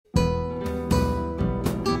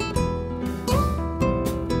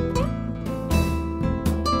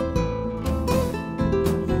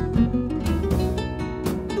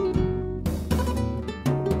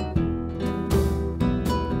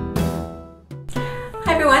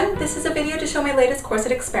everyone, this is a video to show my latest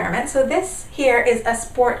corset experiment. So this here is a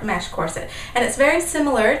sport mesh corset, and it's very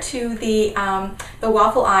similar to the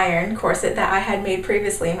Waffle Iron corset that I had made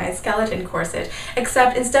previously, my skeleton corset,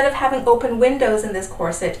 except instead of having open windows in this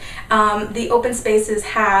corset, the open spaces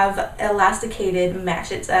have elasticated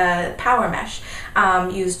mesh. It's a power mesh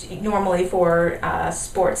used normally for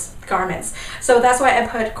sports garments. So that's why I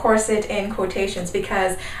put corset in quotations,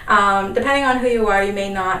 because depending on who you are, you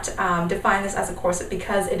may not define this as a corset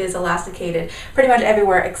because it is elasticated pretty much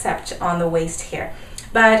everywhere except on the waist here.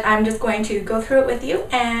 But I'm just going to go through it with you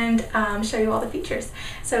and show you all the features.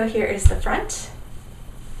 So here is the front,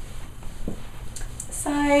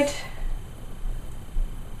 side,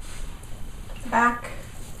 the back,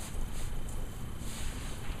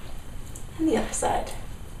 and the other side.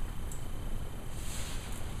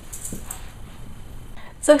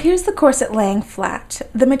 So here's the corset laying flat.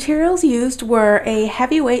 The materials used were a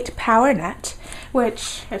heavyweight power net,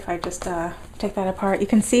 which, if I just take that apart, you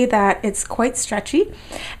can see that it's quite stretchy,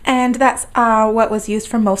 and that's what was used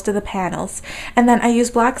for most of the panels. And then I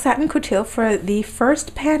used black satin coutil for the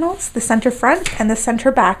first panels, the center front and the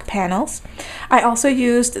center back panels. I also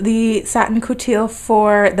used the satin coutil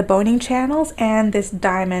for the boning channels and this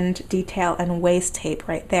diamond detail and waist tape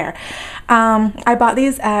right there. I bought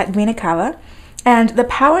these at Vinacava. And the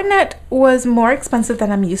power net was more expensive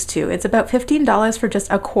than I'm used to. It's about $15 for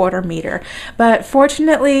just a 1/4 meter. But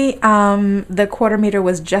fortunately, the 1/4 meter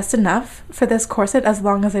was just enough for this corset as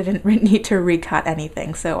long as I didn't need to recut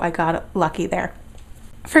anything. So I got lucky there.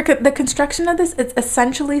 For the construction of this, it's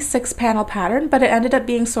essentially 6-panel pattern, but it ended up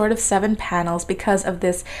being sort of 7 panels because of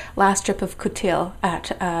this last strip of coutil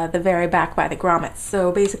at the very back by the grommets.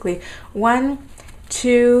 So basically 1,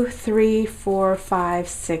 2, 3, 4, 5,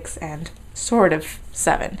 6, and sort of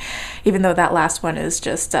 7, even though that last one is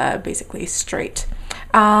just basically straight.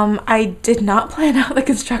 I did not plan out the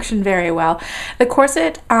construction very well. The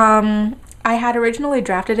corset, I had originally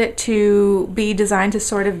drafted it to be designed to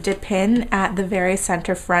sort of dip in at the very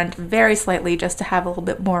center front very slightly, just to have a little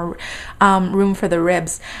bit more room for the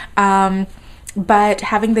ribs. But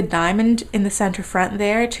having the diamond in the center front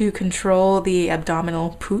there to control the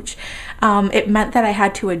abdominal pooch, it meant that I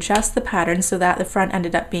had to adjust the pattern so that the front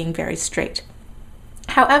ended up being very straight.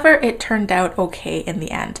 However, it turned out okay in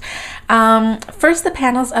the end. First, the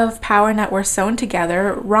panels of power net were sewn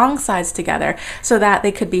together, wrong sides together, so that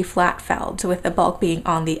they could be flat felled, with the bulk being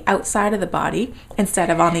on the outside of the body instead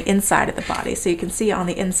of on the inside of the body. So you can see on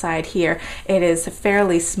the inside here, it is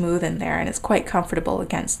fairly smooth in there and it's quite comfortable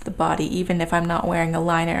against the body, even if I'm not wearing a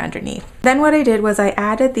liner underneath. Then what I did was I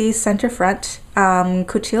added these center front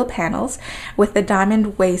coutil panels with the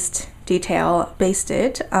diamond waist detail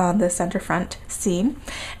basted on the center front seam,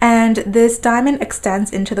 and this diamond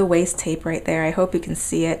extends into the waist tape right there. I hope you can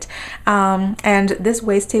see it. And this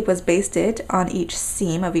waist tape was basted on each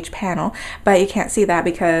seam of each panel, but you can't see that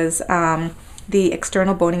because the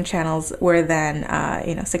external boning channels were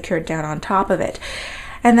then secured down on top of it.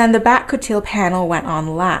 And then the back coutil panel went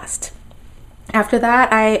on last. After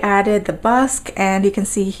that, I added the busk, and you can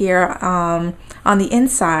see here on the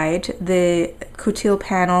inside, the coutil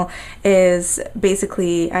panel is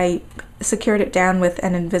basically, I secured it down with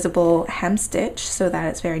an invisible hem stitch so that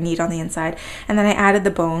it's very neat on the inside. And then I added the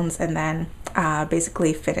bones and then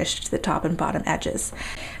basically finished the top and bottom edges.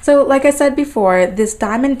 So like I said before, this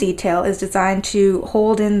diamond detail is designed to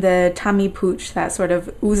hold in the tummy pooch, that sort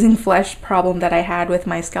of oozing flesh problem that I had with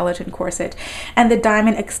my skeleton corset. And the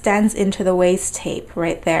diamond extends into the waist tape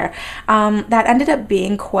right there. That ended up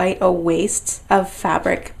being quite a waste of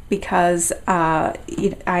fabric because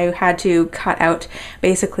I had to cut out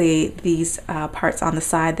basically these parts on the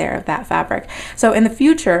side there of that fabric. So in the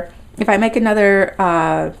future, if I make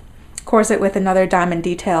another corset with another diamond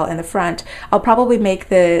detail in the front, I'll probably make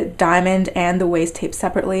the diamond and the waist tape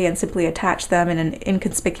separately and simply attach them in an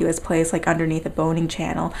inconspicuous place like underneath a boning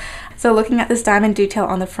channel. So looking at this diamond detail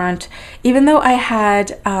on the front, even though I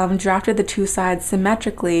had drafted the 2 sides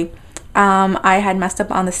symmetrically, I had messed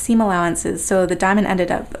up on the seam allowances, so the diamond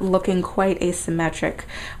ended up looking quite asymmetric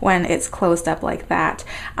when it's closed up like that.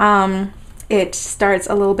 It starts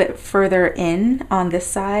a little bit further in on this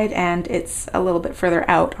side and it's a little bit further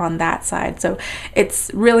out on that side. So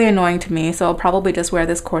it's really annoying to me, so I'll probably just wear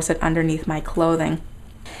this corset underneath my clothing.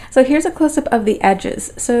 So here's a close-up of the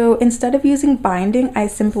edges. So instead of using binding, I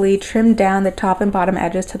simply trimmed down the top and bottom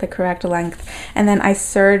edges to the correct length, and then I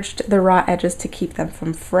serged the raw edges to keep them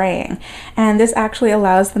from fraying. And this actually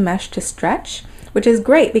allows the mesh to stretch, which is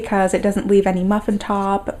great because it doesn't leave any muffin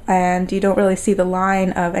top and you don't really see the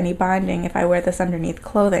line of any binding if I wear this underneath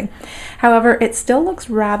clothing. However, it still looks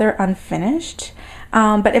rather unfinished.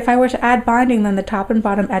 But if I were to add binding, then the top and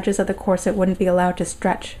bottom edges of the corset wouldn't be allowed to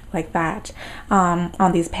stretch like that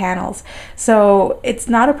on these panels. So it's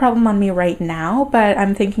not a problem on me right now, but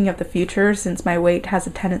I'm thinking of the future. Since my weight has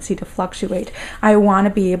a tendency to fluctuate, I want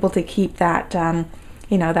to be able to keep that,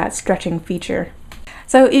 you know, that stretching feature.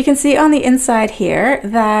 So you can see on the inside here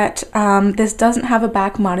that this doesn't have a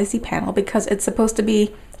back modesty panel because it's supposed to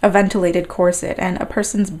be a ventilated corset, and a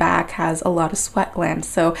person's back has a lot of sweat glands,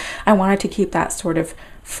 so I wanted to keep that sort of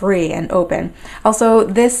free and open. Also,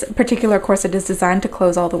 this particular corset is designed to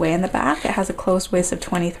close all the way in the back. It has a closed waist of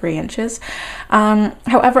 23 inches.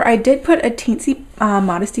 However, I did put a teensy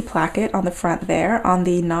modesty placket on the front there on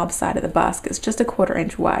the knob side of the busk. It's just a 1/4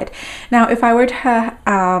 inch wide. Now, if I were to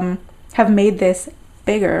have made this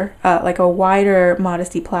bigger, like a wider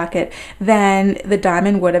modesty placket, then the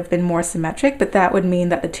diamond would have been more symmetric, but that would mean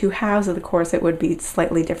that the two halves of the corset would be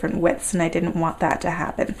slightly different widths, and I didn't want that to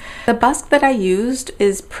happen. The busk that I used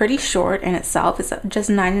is pretty short in itself. It's just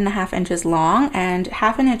 9.5 inches long and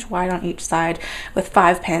 1/2 inch wide on each side with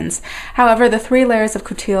 5 pins. However, the 3 layers of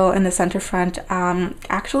coutil in the center front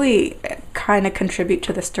actually kind of contribute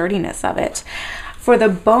to the sturdiness of it. For the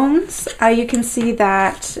bones, you can see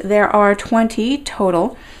that there are 20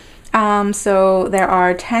 total, so there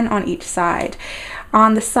are 10 on each side.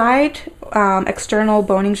 On the side, external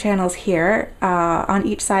boning channels here, on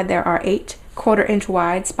each side there are 8 1/4 inch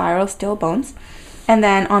wide spiral steel bones. And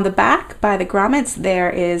then on the back, by the grommets, there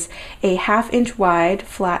is a 1/2 inch wide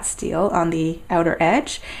flat steel on the outer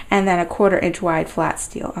edge, and then a 1/4 inch wide flat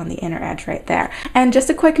steel on the inner edge right there. And just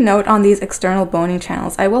a quick note on these external boning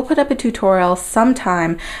channels. I will put up a tutorial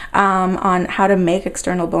sometime on how to make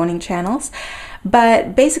external boning channels.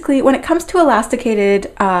 But basically, when it comes to elasticated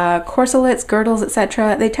corselets, girdles,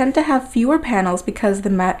 etc., they tend to have fewer panels because the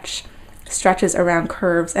mesh stretches around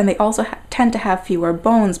curves, and they also tend to have fewer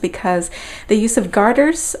bones because the use of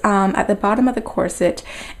garters at the bottom of the corset,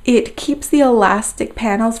 it keeps the elastic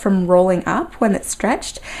panels from rolling up when it's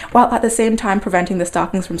stretched, while at the same time preventing the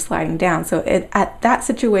stockings from sliding down. So at that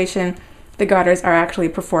situation, the garters are actually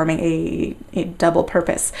performing a double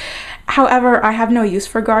purpose. However, I have no use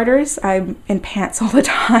for garters. I'm in pants all the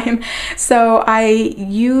time, so I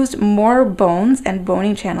used more bones and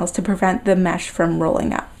boning channels to prevent the mesh from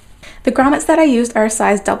rolling up. The grommets that I used are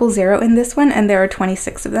size 00 in this one, and there are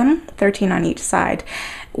 26 of them, 13 on each side.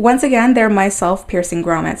 Once again, they're my self-piercing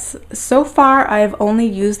grommets. So far, I've only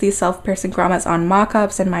used these self-piercing grommets on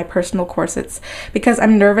mock-ups and my personal corsets because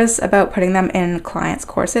I'm nervous about putting them in clients'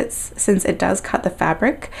 corsets since it does cut the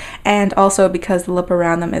fabric, and also because the lip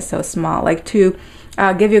around them is so small. Like, to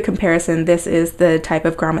give you a comparison, this is the type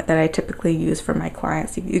of grommet that I typically use for my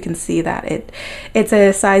clients. You can see that it's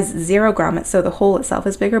a size 0 grommet, so the hole itself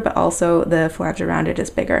is bigger, but also the flange around it is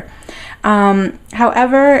bigger.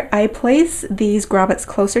 However, I place these grommets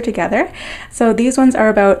closer together. So these ones are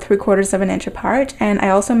about 3/4 of an inch apart, and I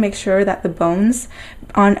also make sure that the bones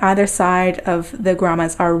on either side of the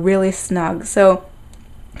grommets are really snug. So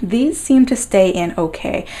these seem to stay in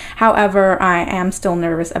okay. However, I am still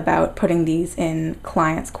nervous about putting these in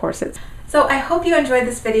clients' corsets. So I hope you enjoyed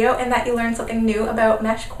this video and that you learned something new about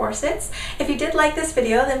mesh corsets. If you did like this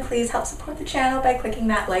video, then please help support the channel by clicking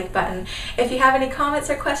that like button. If you have any comments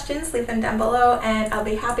or questions, leave them down below and I'll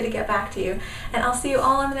be happy to get back to you. And I'll see you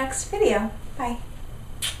all in the next video. Bye.